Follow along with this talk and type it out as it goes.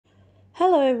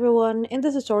Hello everyone, in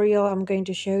this tutorial I'm going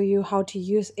to show you how to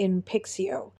use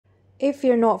InPixio. If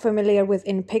you're not familiar with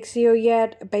InPixio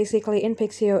yet, basically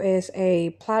InPixio is a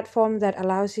platform that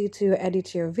allows you to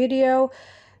edit your video.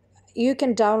 You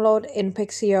can download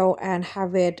InPixio and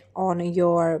have it on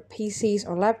your PCs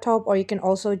or laptop, or you can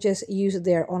also just use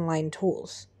their online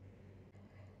tools.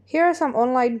 Here are some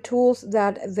online tools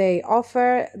that they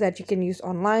offer that you can use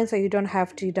online so you don't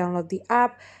have to download the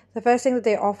app. The first thing that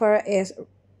they offer is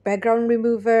background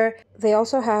remover. They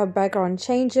also have background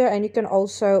changer, and you can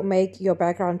also make your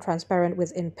background transparent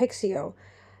with InPixio.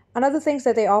 Another things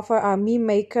that they offer are meme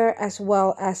maker as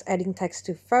well as adding text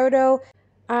to photo.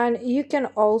 And you can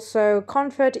also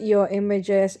convert your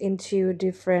images into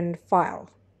different files.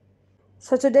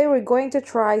 So today we're going to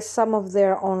try some of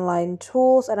their online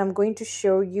tools, and I'm going to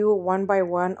show you one by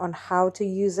one on how to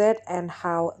use it and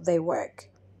how they work.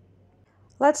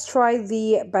 Let's try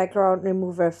the background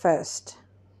remover first.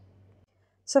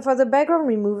 So for the background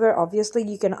remover, obviously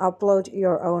you can upload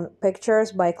your own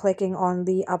pictures by clicking on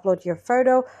the upload your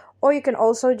photo, or you can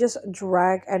also just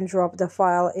drag and drop the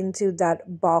file into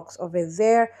that box over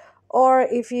there. Or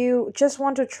if you just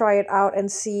want to try it out and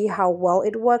see how well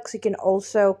it works, you can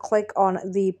also click on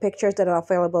the pictures that are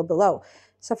available below.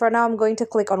 So for now, I'm going to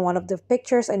click on one of the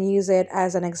pictures and use it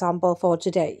as an example for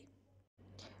today.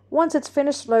 Once it's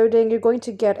finished loading, you're going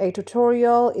to get a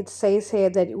tutorial. It says here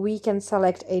that we can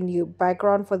select a new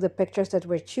background for the pictures that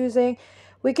we're choosing.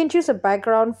 We can choose a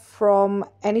background from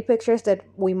any pictures that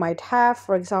we might have.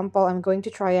 For example, I'm going to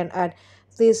try and add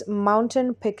these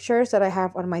mountain pictures that I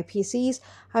have on my PCs.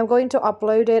 I'm going to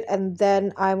upload it and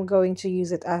then I'm going to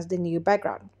use it as the new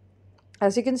background.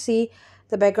 As you can see,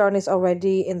 the background is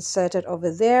already inserted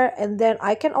over there, and then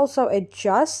I can also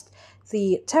adjust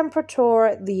the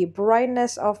temperature, the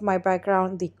brightness of my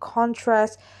background, the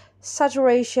contrast,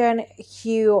 saturation,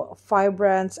 hue,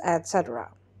 vibrance,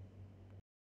 etc.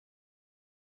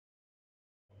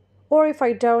 Or if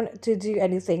I don't to do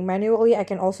anything manually, I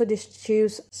can also just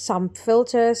choose some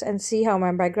filters and see how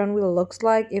my background will looks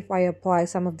like if I apply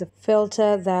some of the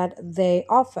filter that they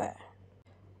offer.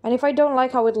 And if I don't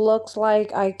like how it looks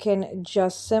like, I can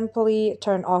just simply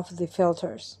turn off the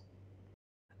filters.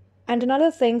 And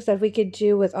another things that we could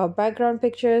do with our background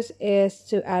pictures is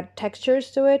to add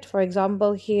textures to it. For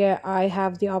example, here I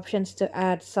have the options to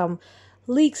add some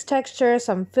leaks textures,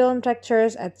 some film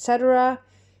textures, etc.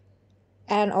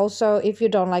 And also, if you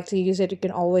don't like to use it, you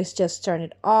can always just turn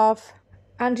it off.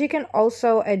 And you can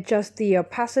also adjust the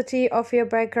opacity of your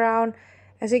background.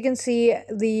 As you can see,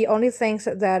 the only things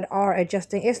that are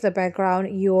adjusting is the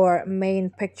background. Your main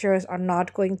pictures are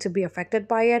not going to be affected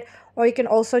by it. Or you can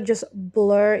also just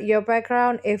blur your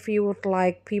background if you would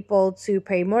like people to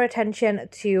pay more attention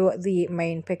to the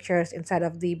main pictures instead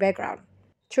of the background.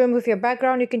 To remove your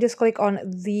background, you can just click on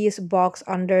this box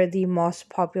under the most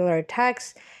popular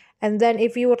text. And then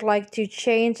if you would like to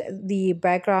change the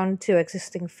background to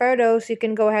existing photos, you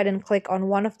can go ahead and click on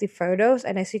one of the photos.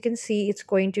 And as you can see, it's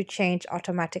going to change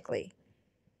automatically.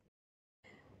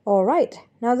 Alright,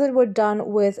 now that we're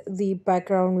done with the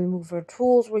background remover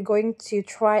tools, we're going to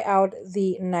try out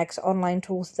the next online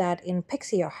tools that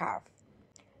InPixio have.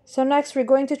 So next, we're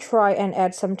going to try and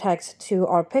add some text to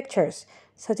our pictures.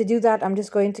 So to do that, I'm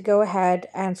just going to go ahead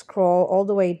and scroll all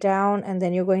the way down, and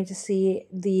then you're going to see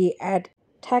the add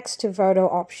text to photo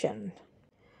option.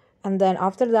 And then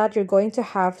after that, you're going to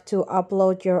have to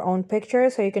upload your own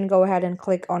picture. So you can go ahead and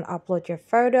click on upload your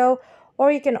photo,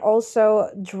 or you can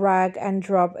also drag and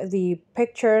drop the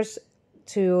pictures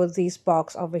to this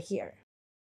box over here.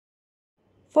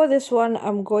 For this one,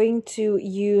 I'm going to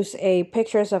use a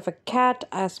pictures of a cat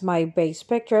as my base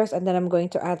pictures, and then I'm going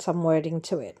to add some wording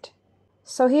to it.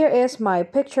 So here is my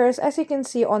pictures. As you can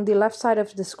see on the left side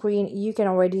of the screen, you can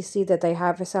already see that they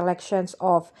have a selections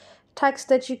of text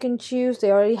that you can choose.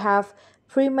 They already have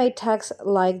pre-made text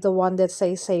like the one that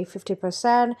says save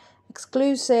 50%,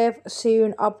 exclusive,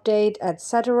 soon, update,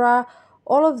 etc.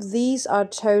 All of these are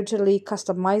totally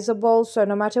customizable. So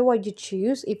no matter what you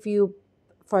choose, if you,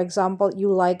 for example,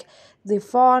 you like the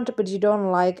font but you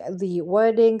don't like the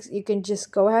wordings, you can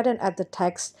just go ahead and add the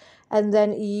text and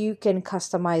then you can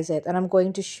customize it, and I'm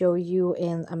going to show you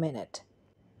in a minute.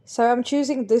 So I'm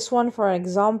choosing this one for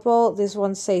example. This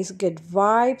one says good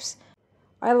vibes.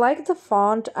 I like the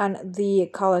font and the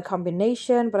color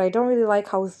combination, but I don't really like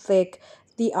how thick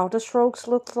the outer strokes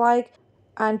look like.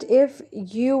 And if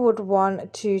you would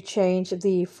want to change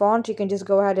the font, you can just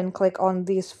go ahead and click on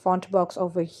this font box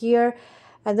over here,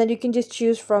 and then you can just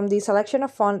choose from the selection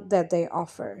of font that they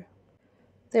offer.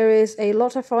 There is a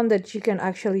lot of font that you can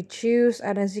actually choose,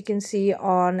 and as you can see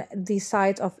on the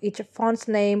side of each font's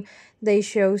name, they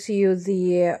shows you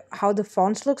the how the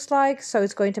font looks like, so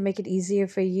it's going to make it easier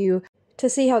for you to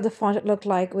see how the font look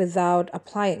like without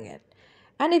applying it.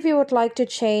 And if you would like to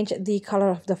change the color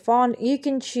of the font, you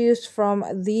can choose from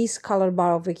these color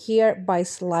bar over here by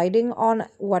sliding on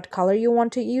what color you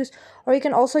want to use, or you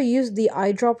can also use the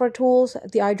eyedropper tools.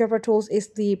 The eyedropper tools is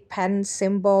the pen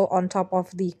symbol on top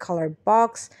of the color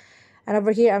box. And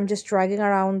over here, I'm just dragging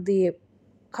around the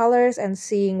colors and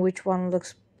seeing which one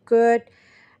looks good.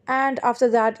 And after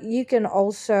that, you can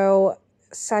also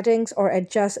settings or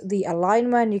adjust the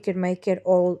alignment. You can make it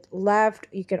all left,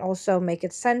 you can also make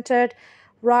it centered,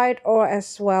 right, or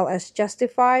as well as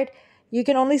justified. You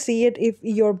can only see it if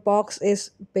your box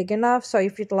is big enough, so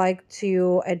if you'd like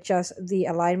to adjust the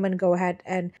alignment, go ahead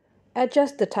and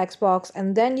adjust the text box.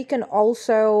 And then you can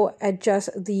also adjust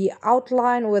the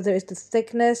outline, whether it's the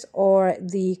thickness or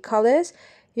the colors.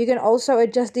 You can also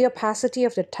adjust the opacity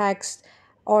of the text,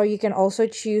 or you can also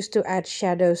choose to add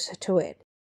shadows to it.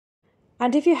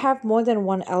 And if you have more than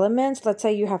one element, let's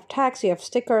say you have text, you have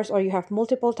stickers, or you have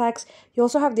multiple text, you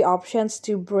also have the options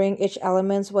to bring each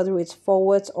element, whether it's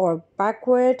forwards or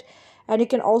backward. And you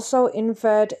can also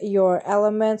invert your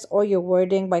elements or your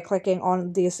wording by clicking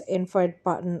on this invert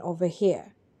button over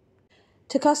here.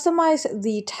 To customize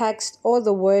the text or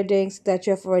the wordings that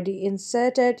you have already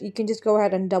inserted, you can just go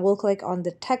ahead and double click on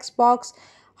the text box,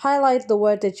 highlight the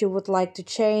word that you would like to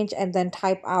change, and then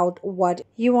type out what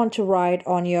you want to write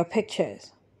on your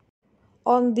pictures.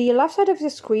 On the left side of the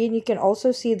screen, you can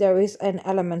also see there is an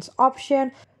elements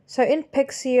option. So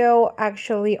InPixio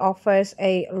actually offers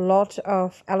a lot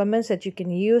of elements that you can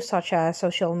use, such as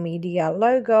social media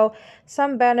logo,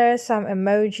 some banners, some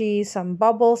emojis, some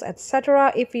bubbles,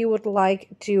 etc. if you would like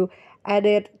to add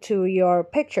it to your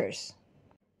pictures.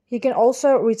 You can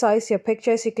also resize your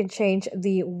pictures. You can change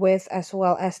the width as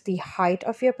well as the height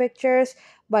of your pictures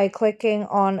by clicking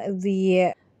on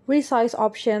the resize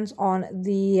options on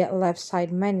the left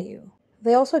side menu.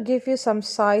 They also give you some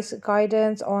size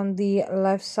guidance on the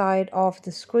left side of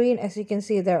the screen. As you can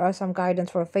see, there are some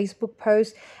guidance for Facebook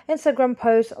posts, Instagram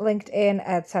posts, LinkedIn,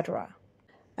 etc.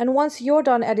 And once you're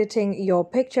done editing your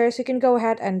pictures, you can go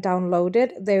ahead and download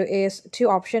it. There is two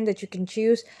options that you can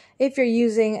choose. If you're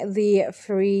using the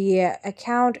free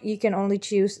account, you can only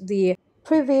choose the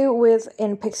preview with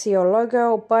InPixio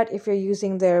logo, but if you're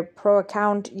using their pro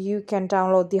account, you can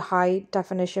download the high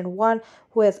definition one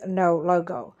with no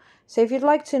logo. So if you'd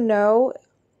like to know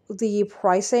the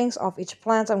pricings of each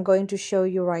plan, I'm going to show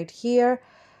you right here.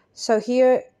 So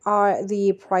here are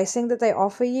the pricing that they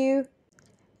offer you.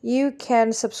 You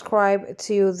can subscribe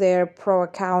to their pro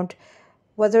account,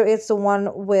 whether it's the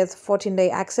one with 14-day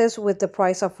access with the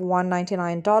price of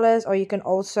 $199, or you can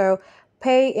also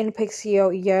pay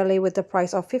InPixio yearly with the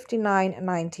price of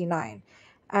 $59.99.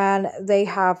 And they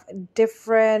have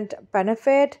different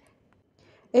benefit.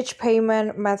 Each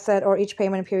payment method or each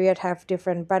payment period have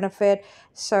different benefit,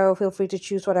 so feel free to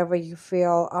choose whatever you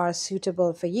feel are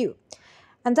suitable for you.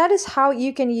 And that is how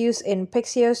you can use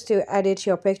InPixio to edit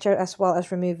your picture as well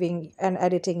as removing and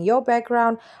editing your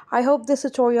background. I hope this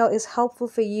tutorial is helpful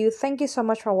for you. Thank you so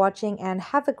much for watching and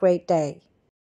have a great day.